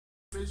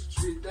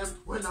Mistreat them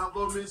when I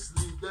go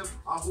mislead them.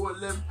 I hold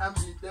them and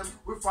beat them.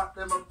 We fat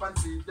them up and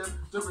feed them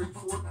to bring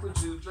forth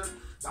for children.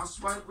 That's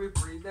why we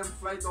breed them.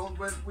 Fly down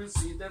when we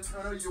see them.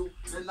 You,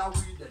 then I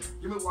weed them.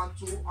 Give me 1,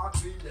 2, or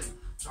 3 them.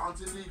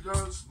 Chanting the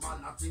girls, man,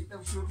 I think them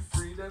should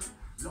free them.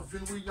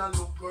 Loving we and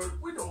look girl,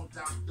 we don't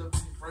have to be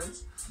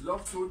friends.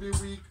 Love to the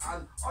weak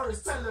and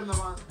Horace tell them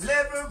man.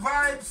 Level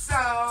vibe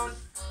sound,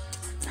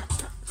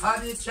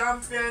 and the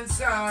champion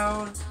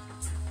sound.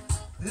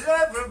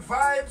 Level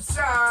vibe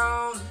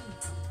sound.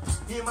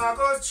 Him a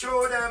go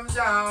throw them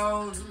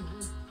down.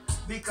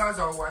 Because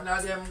one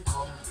of them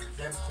come,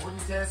 them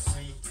couldn't test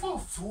me. 2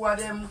 of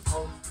them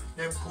come,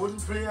 them couldn't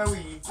play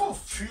we.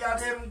 3 of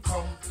them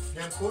come,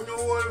 them couldn't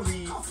hold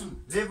we.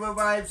 Level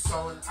vibe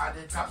sound at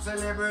the top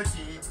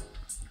celebrity.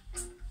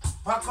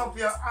 Pack up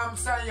your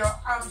amps and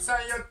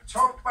your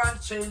chop and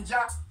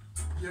changer.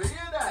 You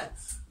hear that?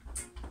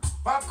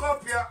 Pack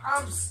up your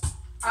amps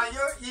and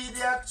your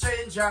idiot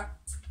changer.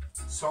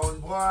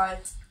 Sound boy,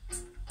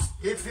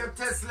 if you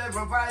test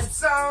level vibe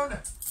sound,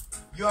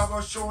 you are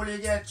gonna surely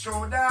get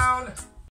thrown down.